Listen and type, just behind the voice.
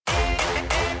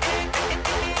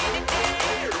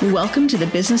Welcome to the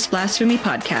Business Blasphemy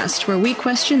Podcast, where we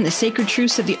question the sacred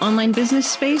truths of the online business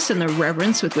space and the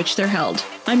reverence with which they're held.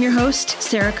 I'm your host,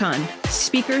 Sarah Kahn,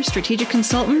 speaker, strategic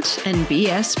consultant, and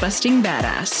BS busting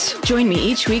badass. Join me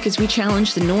each week as we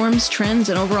challenge the norms, trends,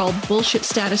 and overall bullshit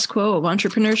status quo of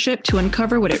entrepreneurship to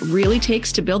uncover what it really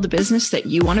takes to build the business that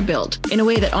you want to build in a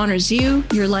way that honors you,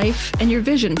 your life, and your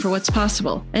vision for what's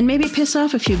possible, and maybe piss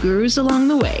off a few gurus along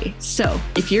the way. So,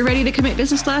 if you're ready to commit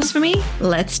business blasphemy,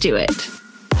 let's do it.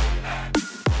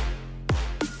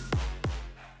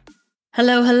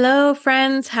 Hello,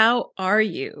 friends. How are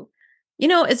you? You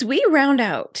know, as we round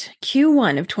out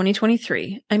Q1 of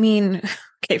 2023,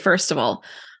 first of all,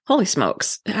 holy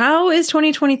smokes. How is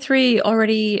 2023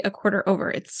 already a quarter over?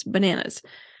 It's bananas.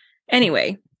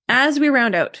 Anyway, as we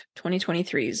round out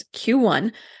 2023's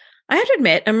Q1, I have to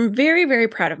admit, I'm very, very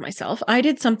proud of myself. I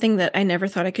did something that I never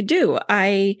thought I could do.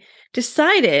 I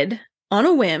decided on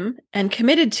a whim and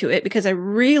committed to it because I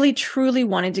really, truly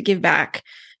wanted to give back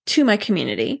to my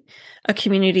community, a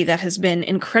community that has been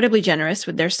incredibly generous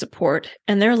with their support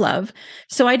and their love.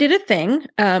 So I did a thing.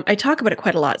 I talk about it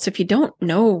quite a lot. So if you don't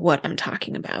know what I'm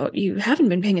talking about, you haven't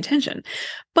been paying attention.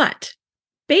 But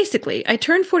basically, I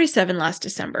turned 47 last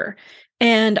December,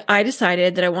 and I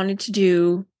decided that I wanted to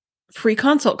do free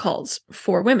consult calls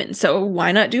for women. So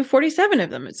why not do 47 of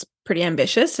them? It's pretty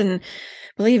ambitious. And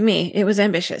believe me, it was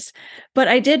ambitious. But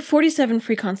I did 47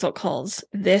 free consult calls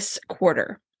this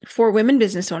quarter for women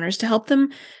business owners to help them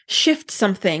shift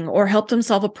something or help them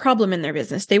solve a problem in their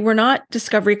business. They were not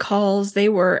discovery calls. They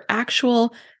were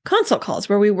actual consult calls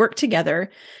where we worked together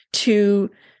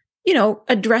to,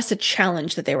 address a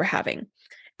challenge that they were having.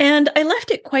 And I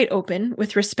left it quite open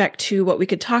with respect to what we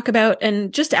could talk about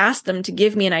and just asked them to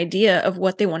give me an idea of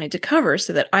what they wanted to cover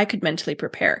so that I could mentally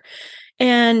prepare.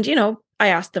 And, I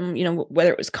asked them,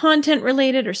 whether it was content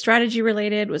related or strategy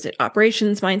related, was it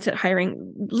operations, mindset,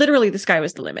 hiring? Literally, the sky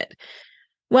was the limit.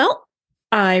 Well,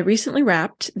 I recently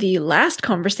wrapped the last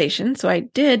conversation. So I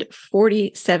did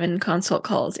 47 consult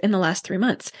calls in the last 3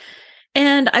 months.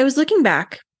 And I was looking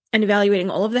back and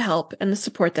evaluating all of the help and the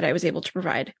support that I was able to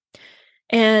provide.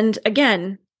 And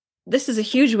again, this is a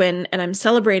huge win, and I'm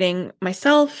celebrating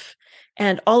myself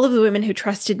and all of the women who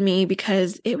trusted me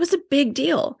because it was a big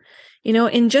deal.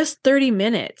 In just 30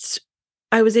 minutes,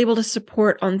 I was able to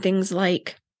support on things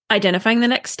like identifying the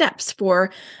next steps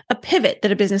for a pivot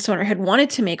that a business owner had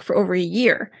wanted to make for over a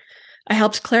year. I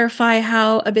helped clarify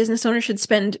how a business owner should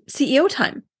spend CEO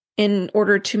time in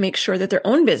order to make sure that their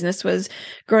own business was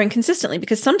growing consistently,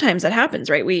 because sometimes that happens,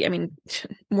 right?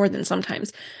 More than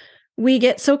sometimes. We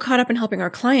get so caught up in helping our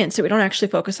clients that we don't actually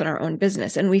focus on our own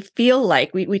business. And we feel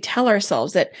like we tell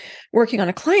ourselves that working on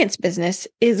a client's business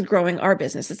is growing our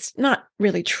business. It's not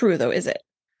really true though, is it?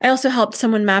 I also helped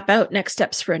someone map out next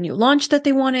steps for a new launch that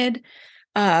they wanted,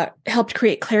 helped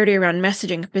create clarity around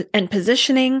messaging and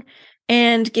positioning,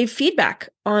 and gave feedback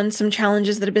on some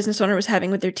challenges that a business owner was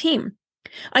having with their team.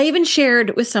 I even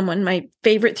shared with someone my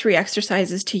favorite 3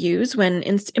 exercises to use when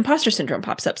imposter syndrome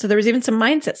pops up. So there was even some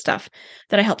mindset stuff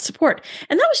that I helped support.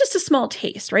 And that was just a small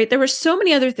taste, right? There were so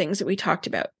many other things that we talked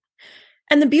about.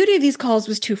 And the beauty of these calls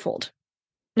was twofold.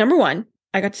 Number one,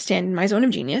 I got to stand in my zone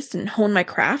of genius and hone my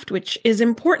craft, which is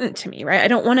important to me, right? I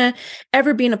don't want to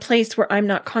ever be in a place where I'm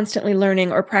not constantly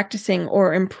learning or practicing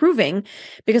or improving,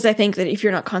 because I think that if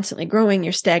you're not constantly growing,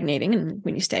 you're stagnating. And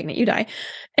when you stagnate, you die.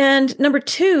 And number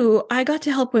two, I got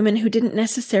to help women who didn't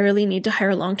necessarily need to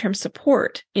hire long-term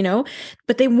support,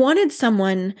 but they wanted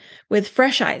someone with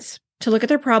fresh eyes to look at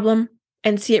their problem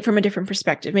and see it from a different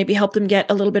perspective, maybe help them get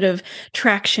a little bit of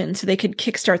traction so they could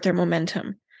kickstart their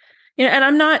momentum. And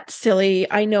I'm not silly.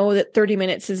 I know that 30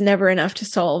 minutes is never enough to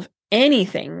solve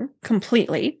anything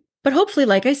completely. But hopefully,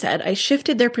 like I said, I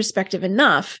shifted their perspective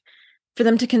enough for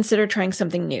them to consider trying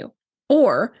something new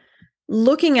or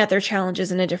looking at their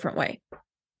challenges in a different way.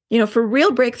 For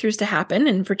real breakthroughs to happen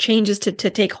and for changes to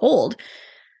take hold,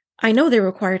 I know they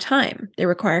require time. They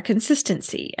require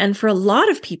consistency. And for a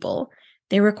lot of people,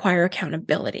 they require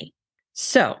accountability.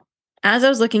 So as I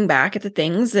was looking back at the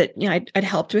things that I'd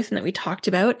helped with and that we talked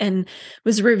about and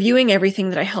was reviewing everything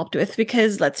that I helped with,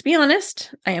 because let's be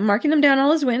honest, I am marking them down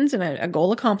all as wins and a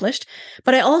goal accomplished,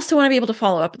 but I also want to be able to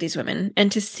follow up with these women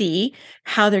and to see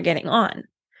how they're getting on.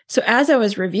 So as I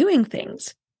was reviewing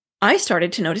things, I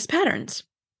started to notice patterns.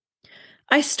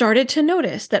 I started to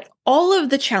notice that all of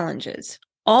the challenges,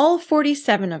 all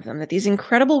 47 of them that these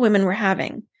incredible women were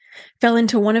having, fell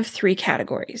into one of 3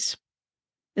 categories.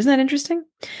 Isn't that interesting?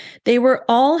 They were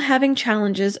all having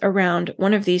challenges around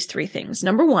one of these 3 things.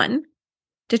 Number 1,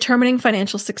 determining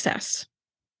financial success.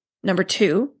 Number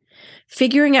 2,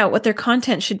 figuring out what their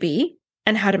content should be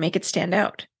and how to make it stand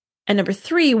out. And number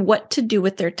 3, what to do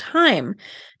with their time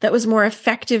that was more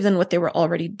effective than what they were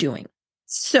already doing.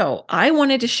 So I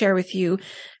wanted to share with you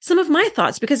some of my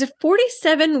thoughts, because if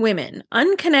 47 women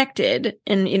unconnected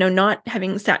and, not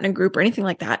having sat in a group or anything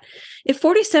like that, if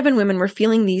 47 women were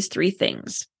feeling these 3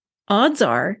 things, odds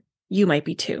are you might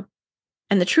be too.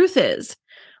 And the truth is,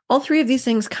 all 3 of these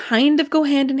things kind of go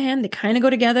hand in hand. They kind of go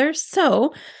together.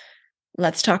 So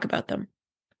let's talk about them.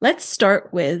 Let's start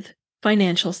with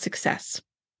financial success.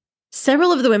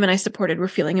 Several of the women I supported were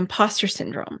feeling imposter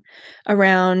syndrome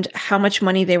around how much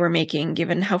money they were making,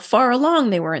 given how far along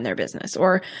they were in their business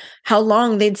or how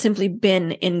long they'd simply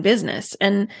been in business.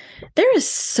 And there is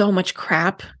so much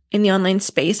crap in the online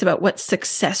space about what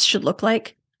success should look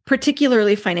like,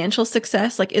 particularly financial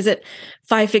success. Like, is it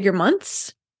 5-figure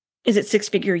months? Is it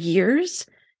 6-figure years?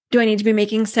 Do I need to be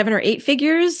making 7 or 8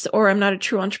 figures, or I'm not a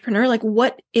true entrepreneur? Like,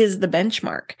 what is the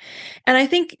benchmark? And I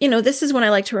think, this is when I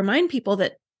like to remind people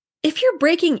that if you're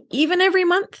breaking even every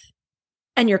month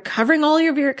and you're covering all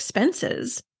of your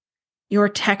expenses, you're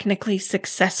technically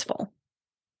successful.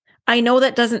 I know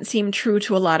that doesn't seem true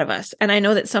to a lot of us. And I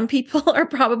know that some people are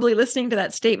probably listening to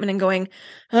that statement and going,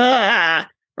 right?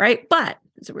 But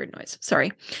it's a weird noise.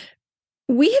 Sorry.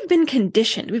 We have been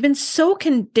conditioned. We've been so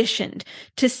conditioned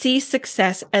to see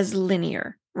success as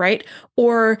linear, right?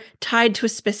 Or tied to a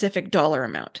specific dollar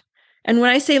amount. And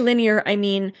when I say linear, I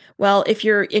mean, well, if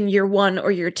you're in year 1 or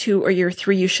year 2 or year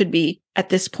 3, you should be at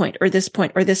this point or this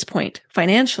point or this point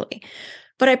financially.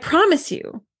 But I promise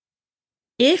you,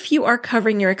 if you are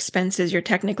covering your expenses, you're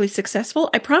technically successful.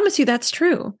 I promise you that's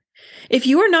true. If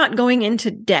you are not going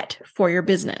into debt for your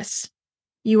business,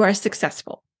 you are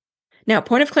successful. Now,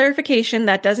 point of clarification,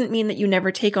 that doesn't mean that you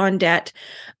never take on debt,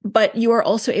 but you are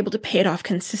also able to pay it off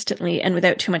consistently and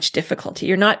without too much difficulty.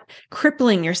 You're not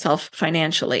crippling yourself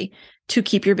financially to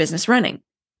keep your business running,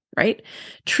 right?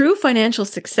 True financial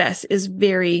success is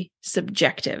very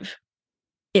subjective.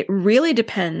 It really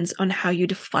depends on how you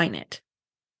define it.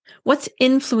 What's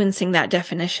influencing that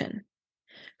definition?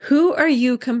 Who are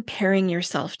you comparing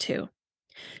yourself to?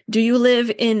 Do you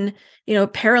live in,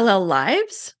 parallel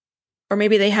lives? Or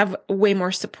maybe they have way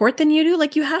more support than you do.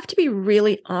 Like, you have to be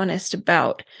really honest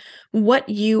about what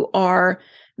you are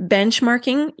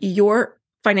benchmarking your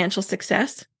financial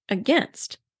success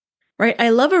against, right? I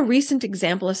love a recent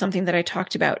example of something that I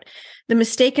talked about. The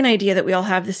mistaken idea that we all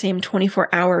have the same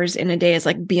 24 hours in a day as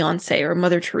like Beyonce or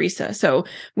Mother Teresa. So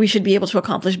we should be able to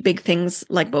accomplish big things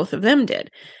like both of them did.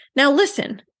 Now,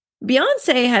 listen.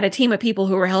 Beyonce had a team of people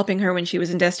who were helping her when she was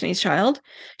in Destiny's Child.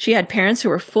 She had parents who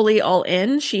were fully all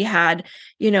in. She had,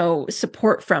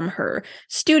 support from her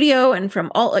studio and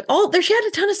from she had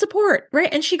a ton of support,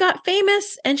 right? And she got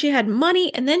famous and she had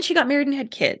money, and then she got married and had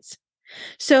kids.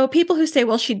 So people who say,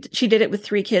 well, she did it with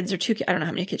 3 kids or 2 kids, I don't know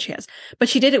how many kids she has, but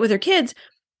she did it with her kids.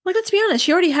 Like, let's be honest,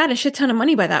 she already had a shit ton of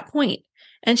money by that point.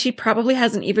 And she probably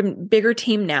has an even bigger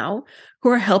team now who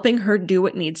are helping her do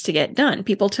what needs to get done.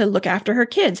 People to look after her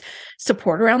kids,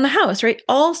 support around the house, right?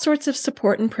 All sorts of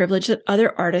support and privilege that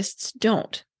other artists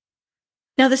don't.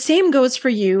 Now, the same goes for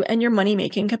you and your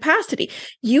money-making capacity.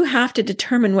 You have to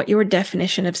determine what your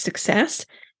definition of success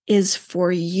is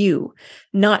for you,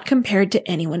 not compared to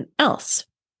anyone else.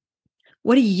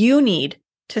 What do you need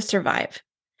to survive?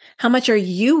 How much are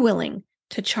you willing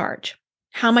to charge?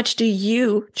 How much do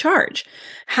you charge?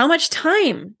 How much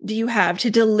time do you have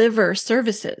to deliver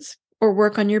services or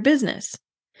work on your business?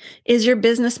 Is your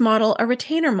business model a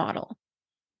retainer model?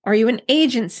 Are you an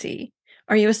agency?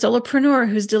 Are you a solopreneur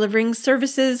who's delivering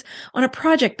services on a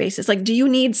project basis? Like, do you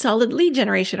need solid lead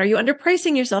generation? Are you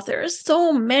underpricing yourself? There are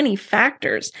so many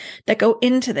factors that go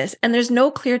into this, and there's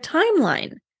no clear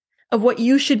timeline of what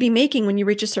you should be making when you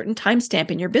reach a certain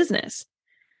timestamp in your business.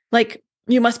 Like,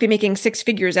 you must be making 6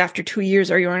 figures after 2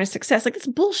 years or you're on a success. Like, that's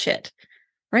bullshit,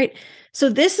 right? So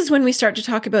this is when we start to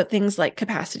talk about things like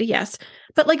capacity, yes,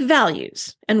 but like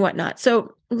values and whatnot.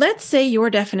 So let's say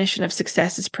your definition of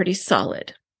success is pretty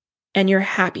solid and you're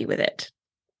happy with it.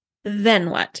 Then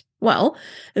what? Well,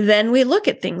 then we look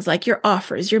at things like your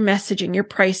offers, your messaging, your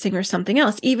pricing, or something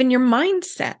else, even your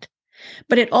mindset.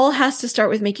 But it all has to start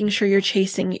with making sure you're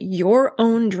chasing your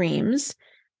own dreams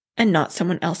and not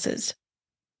someone else's.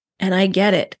 And I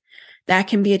get it. That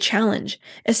can be a challenge,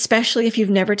 especially if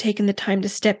you've never taken the time to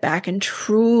step back and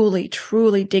truly,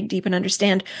 truly dig deep and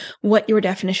understand what your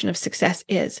definition of success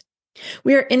is.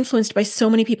 We are influenced by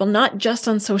so many people, not just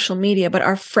on social media, but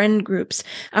our friend groups,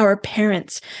 our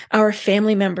parents, our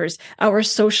family members, our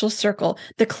social circle,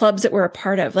 the clubs that we're a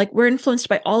part of. Like, we're influenced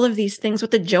by all of these things,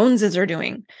 what the Joneses are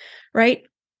doing, right?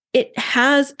 It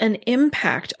has an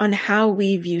impact on how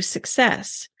we view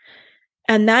success.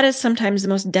 And that is sometimes the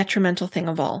most detrimental thing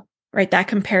of all. right? That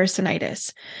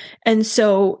comparisonitis. And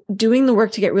so doing the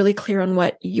work to get really clear on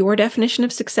what your definition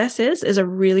of success is a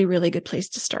really, really good place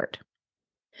to start.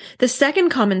 The second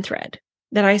common thread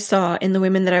that I saw in the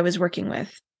women that I was working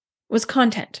with was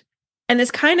content. And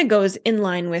this kind of goes in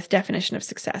line with definition of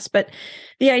success. But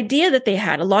the idea that they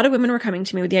had, a lot of women were coming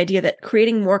to me with the idea that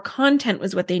creating more content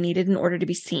was what they needed in order to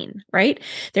be seen, right?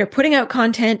 They're putting out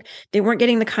content. They weren't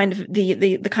getting the kind of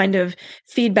the kind of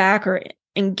feedback or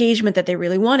engagement that they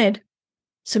really wanted.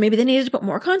 So maybe they needed to put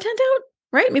more content out,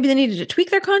 right? Maybe they needed to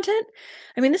tweak their content.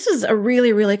 I mean, this is a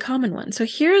really, really common one. So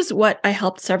here's what I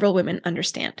helped several women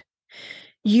understand.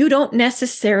 You don't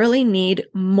necessarily need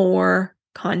more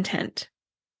content.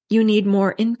 You need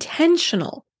more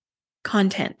intentional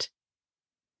content.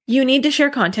 You need to share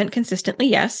content consistently,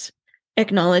 yes,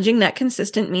 acknowledging that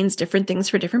consistent means different things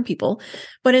for different people.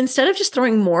 But instead of just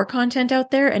throwing more content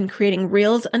out there and creating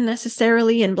reels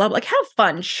unnecessarily and blah, blah, like have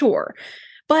fun, sure.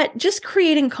 But just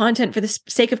creating content for the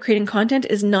sake of creating content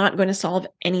is not going to solve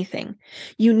anything.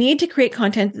 You need to create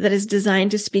content that is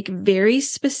designed to speak very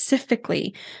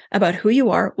specifically about who you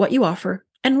are, what you offer,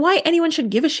 and why anyone should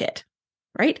give a shit.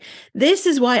 Right? This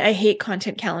is why I hate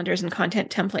content calendars and content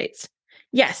templates.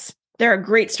 Yes, they're a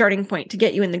great starting point to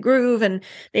get you in the groove, and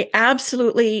they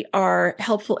absolutely are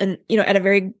helpful in, at a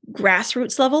very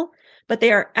grassroots level, but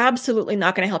they are absolutely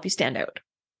not going to help you stand out.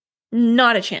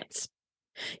 Not a chance.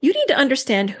 You need to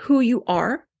understand who you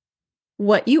are,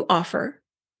 what you offer,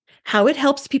 how it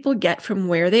helps people get from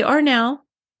where they are now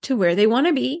to where they want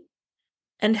to be,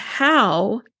 and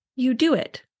how you do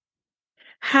it.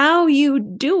 How you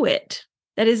do it.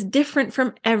 That is different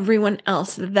from everyone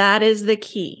else. That is the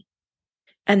key.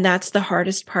 And that's the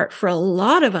hardest part for a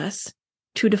lot of us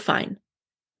to define.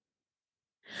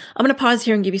 I'm going to pause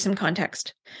here and give you some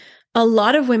context. A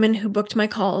lot of women who booked my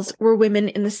calls were women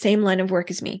in the same line of work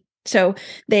as me. So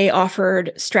they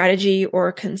offered strategy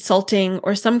or consulting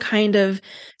or some kind of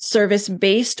service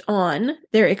based on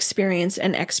their experience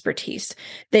and expertise.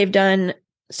 They've done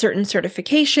certain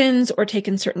certifications or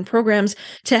taken certain programs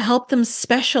to help them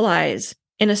specialize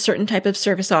in a certain type of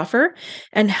service offer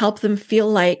and help them feel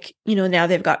like, now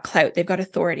they've got clout, they've got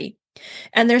authority.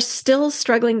 And they're still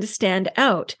struggling to stand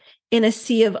out in a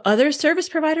sea of other service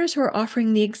providers who are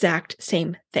offering the exact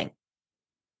same thing.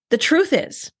 The truth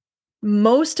is,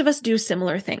 most of us do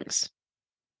similar things.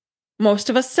 Most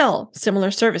of us sell similar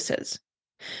services.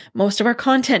 Most of our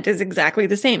content is exactly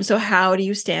the same. So how do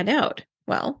you stand out?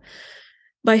 Well,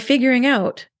 by figuring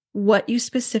out what you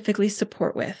specifically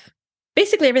support with.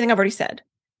 Basically everything I've already said.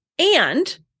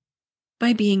 And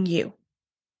by being you.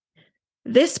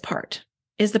 This part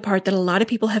is the part that a lot of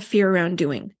people have fear around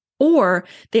doing, or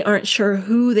they aren't sure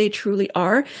who they truly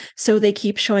are, so they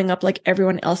keep showing up like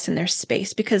everyone else in their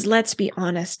space. Because let's be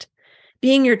honest,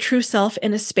 being your true self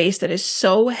in a space that is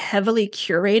so heavily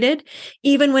curated,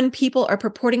 even when people are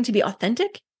purporting to be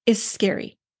authentic, is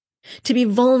scary. To be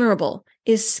vulnerable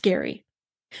is scary.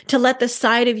 To let the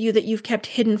side of you that you've kept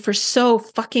hidden for so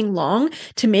fucking long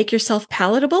to make yourself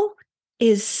palatable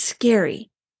is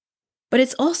scary. But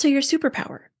it's also your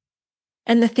superpower.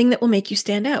 And the thing that will make you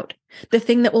stand out. The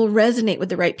thing that will resonate with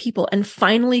the right people and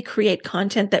finally create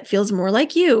content that feels more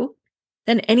like you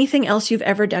than anything else you've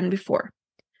ever done before.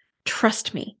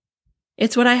 Trust me.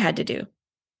 It's what I had to do.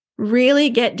 Really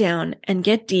get down and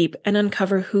get deep and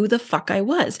uncover who the fuck I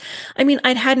was. I mean,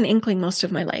 I'd had an inkling most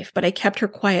of my life, but I kept her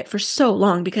quiet for so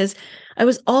long because I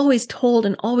was always told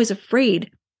and always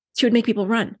afraid she would make people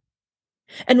run.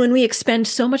 And when we expend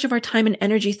so much of our time and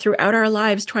energy throughout our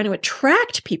lives trying to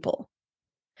attract people,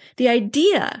 the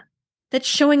idea that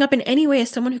showing up in any way as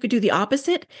someone who could do the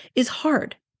opposite is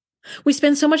hard. We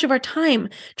spend so much of our time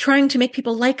trying to make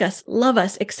people like us, love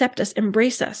us, accept us,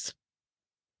 embrace us.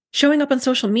 Showing up on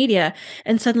social media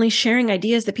and suddenly sharing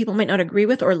ideas that people might not agree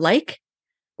with or like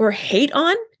or hate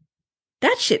on,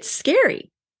 that shit's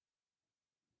scary.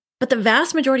 But the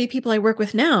vast majority of people I work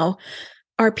with now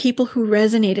are people who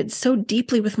resonated so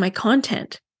deeply with my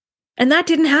content. And that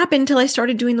didn't happen until I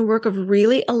started doing the work of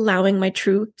really allowing my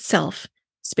true self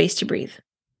space to breathe.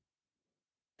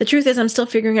 The truth is, I'm still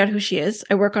figuring out who she is.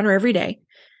 I work on her every day,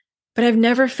 but I've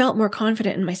never felt more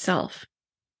confident in myself.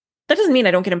 That doesn't mean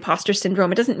I don't get imposter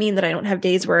syndrome. It doesn't mean that I don't have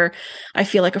days where I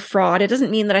feel like a fraud. It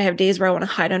doesn't mean that I have days where I want to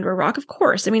hide under a rock. Of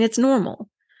course. I mean, it's normal.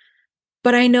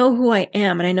 But I know who I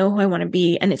am and I know who I want to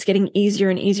be. And it's getting easier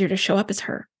and easier to show up as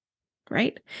her.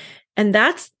 Right? And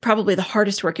that's probably the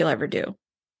hardest work you'll ever do.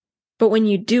 But when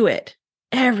you do it,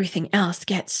 everything else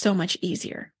gets so much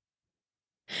easier.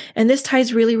 And this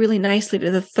ties really, really nicely to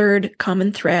the third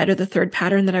common thread or the third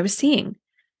pattern that I was seeing.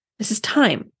 This is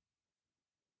time.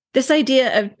 This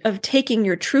idea of taking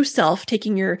your true self,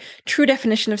 taking your true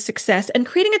definition of success, and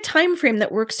creating a time frame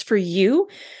that works for you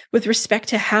with respect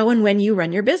to how and when you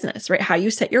run your business, right? How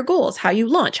you set your goals, how you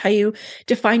launch, how you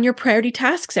define your priority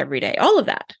tasks every day, all of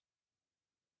that.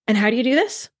 And how do you do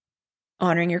this?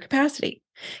 Honoring your capacity.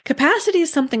 Capacity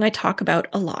is something I talk about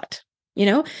a lot,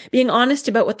 being honest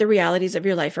about what the realities of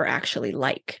your life are actually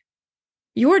like.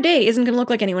 Your day isn't going to look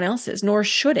like anyone else's, nor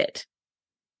should it.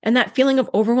 And that feeling of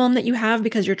overwhelm that you have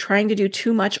because you're trying to do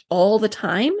too much all the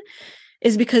time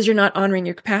is because you're not honoring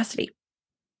your capacity.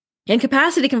 And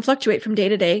capacity can fluctuate from day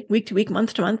to day, week to week,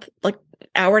 month to month, like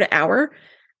hour to hour.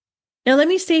 Now, let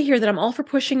me say here that I'm all for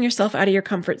pushing yourself out of your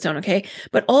comfort zone, okay?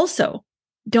 But also,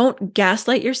 don't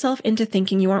gaslight yourself into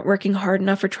thinking you aren't working hard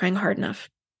enough or trying hard enough.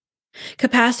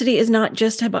 Capacity is not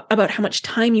just about how much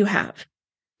time you have,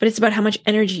 but it's about how much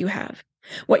energy you have,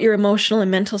 what your emotional and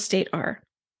mental state are,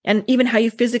 and even how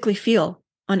you physically feel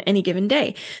on any given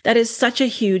day. That is such a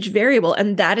huge variable,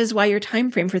 and that is why your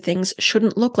time frame for things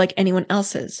shouldn't look like anyone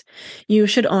else's. You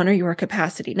should honor your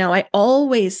capacity. Now, I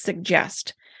always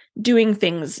suggest doing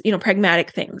things,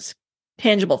 pragmatic things,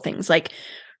 tangible things like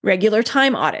regular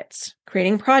time audits,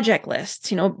 creating project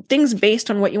lists, things based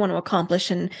on what you want to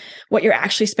accomplish and what you're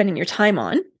actually spending your time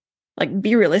on. Like,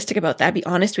 be realistic about that. Be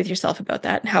honest with yourself about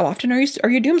that. How often are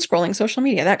you doom scrolling social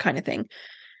media? That kind of thing.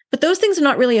 But those things are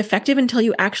not really effective until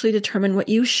you actually determine what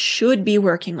you should be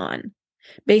working on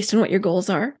based on what your goals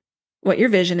are, what your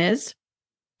vision is,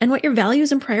 and what your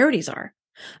values and priorities are.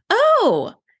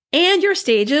 Oh, and your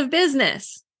stage of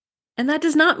business. And that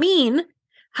does not mean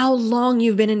how long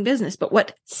you've been in business, but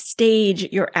what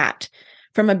stage you're at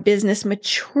from a business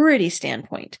maturity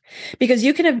standpoint. Because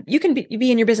you can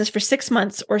be in your business for 6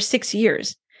 months or 6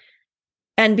 years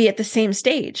and be at the same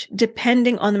stage,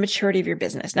 depending on the maturity of your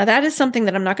business. Now, that is something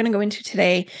that I'm not going to go into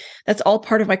today. That's all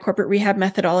part of my corporate rehab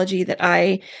methodology that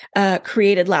I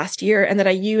created last year and that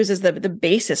I use as the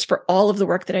basis for all of the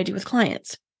work that I do with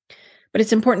clients. But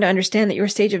it's important to understand that your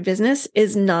stage of business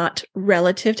is not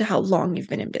relative to how long you've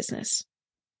been in business.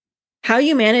 How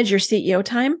you manage your CEO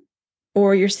time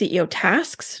or your CEO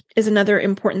tasks is another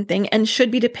important thing and should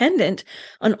be dependent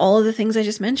on all of the things I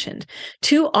just mentioned.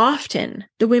 Too often,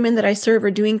 the women that I serve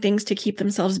are doing things to keep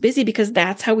themselves busy because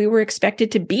that's how we were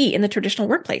expected to be in the traditional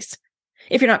workplace.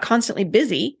 If you're not constantly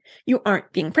busy, you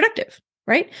aren't being productive,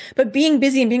 right? But being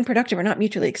busy and being productive are not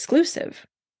mutually exclusive.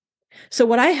 So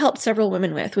what I helped several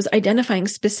women with was identifying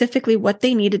specifically what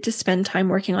they needed to spend time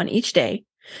working on each day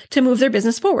to move their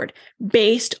business forward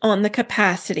based on the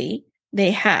capacity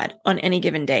they had on any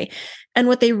given day and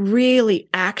what they really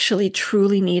actually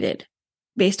truly needed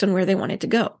based on where they wanted to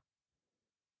go.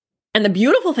 And the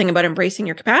beautiful thing about embracing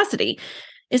your capacity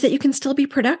is that you can still be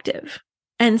productive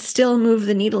and still move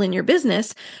the needle in your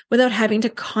business without having to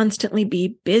constantly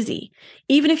be busy.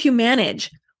 Even if you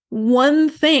manage one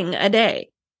thing a day,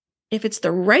 if it's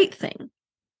the right thing,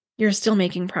 you're still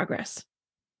making progress.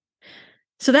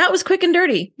 So that was quick and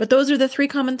dirty, but those are the 3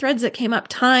 common threads that came up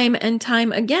time and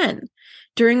time again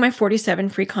during my 47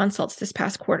 free consults this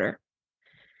past quarter.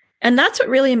 And that's what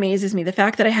really amazes me, the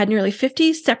fact that I had nearly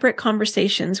 50 separate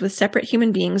conversations with separate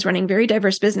human beings running very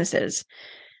diverse businesses.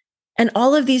 And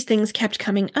all of these things kept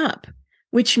coming up,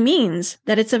 which means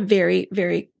that it's a very,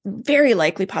 very, very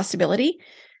likely possibility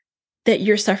that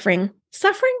you're suffering.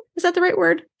 Suffering? Is that the right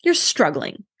word? You're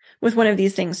struggling with one of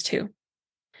these things too.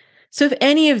 So if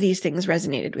any of these things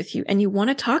resonated with you and you want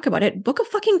to talk about it, book a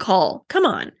fucking call. Come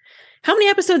on. How many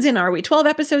episodes in are we? 12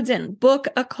 episodes in. Book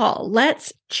a call.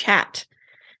 Let's chat.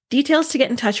 Details to get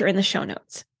in touch are in the show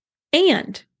notes.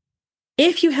 And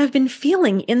if you have been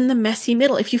feeling in the messy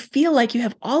middle, if you feel like you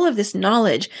have all of this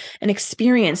knowledge and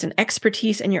experience and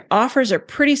expertise and your offers are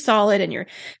pretty solid and you're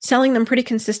selling them pretty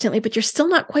consistently, but you're still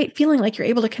not quite feeling like you're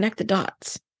able to connect the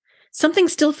dots, something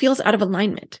still feels out of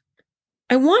alignment,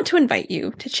 I want to invite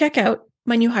you to check out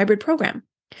my new hybrid program,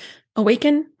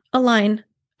 Awaken, Align,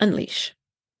 Unleash.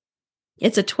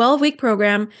 It's a 12-week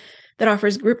program that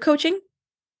offers group coaching,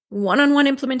 one-on-one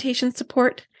implementation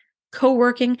support,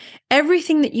 co-working,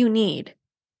 everything that you need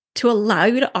to allow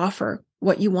you to offer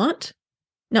what you want,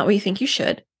 not what you think you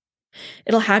should.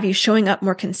 It'll have you showing up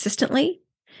more consistently.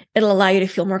 It'll allow you to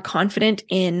feel more confident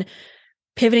in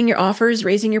pivoting your offers,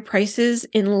 raising your prices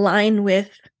in line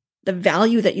with the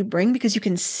value that you bring, because you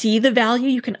can see the value,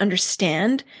 you can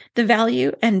understand the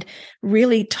value and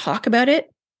really talk about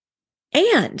it.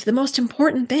 And the most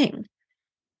important thing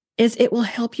is it will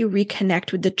help you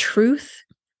reconnect with the truth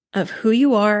of who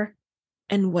you are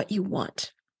and what you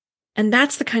want. And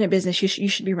that's the kind of business you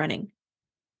should be running.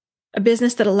 A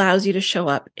business that allows you to show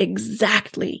up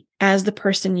exactly as the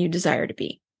person you desire to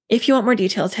be. If you want more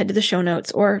details, head to the show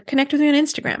notes or connect with me on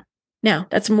Instagram. Now,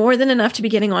 that's more than enough to be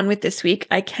getting on with this week.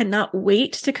 I cannot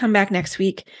wait to come back next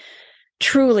week.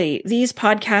 Truly, these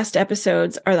podcast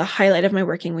episodes are the highlight of my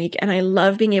working week, and I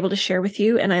love being able to share with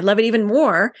you, and I love it even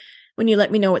more when you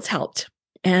let me know what's helped.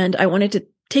 And I wanted to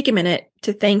take a minute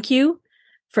to thank you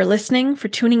for listening, for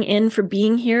tuning in, for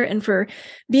being here, and for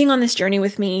being on this journey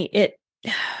with me.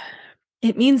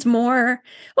 It means more.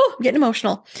 Oh, I'm getting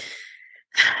emotional.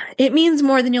 It means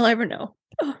more than you'll ever know.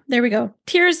 Oh, there we go.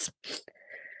 Tears.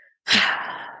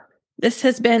 This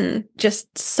has been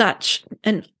just such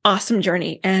an awesome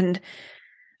journey, and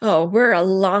we're a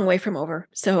long way from over.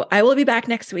 So I will be back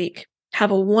next week.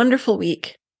 Have a wonderful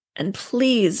week. And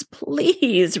please,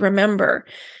 please remember,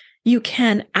 you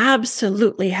can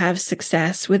absolutely have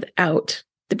success without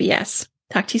the BS.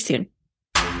 Talk to you soon.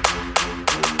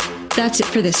 That's it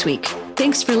for this week.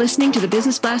 Thanks for listening to the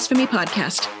Business Blasphemy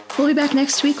Podcast. We'll be back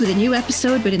next week with a new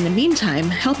episode, but in the meantime,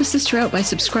 help a sister out by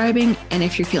subscribing, and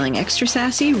if you're feeling extra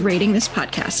sassy, rating this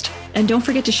podcast. And don't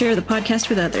forget to share the podcast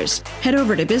with others. Head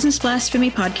over to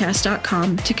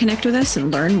businessblasphemypodcast.com to connect with us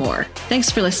and learn more. Thanks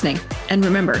for listening. And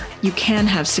remember, you can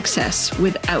have success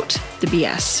without the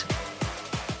BS.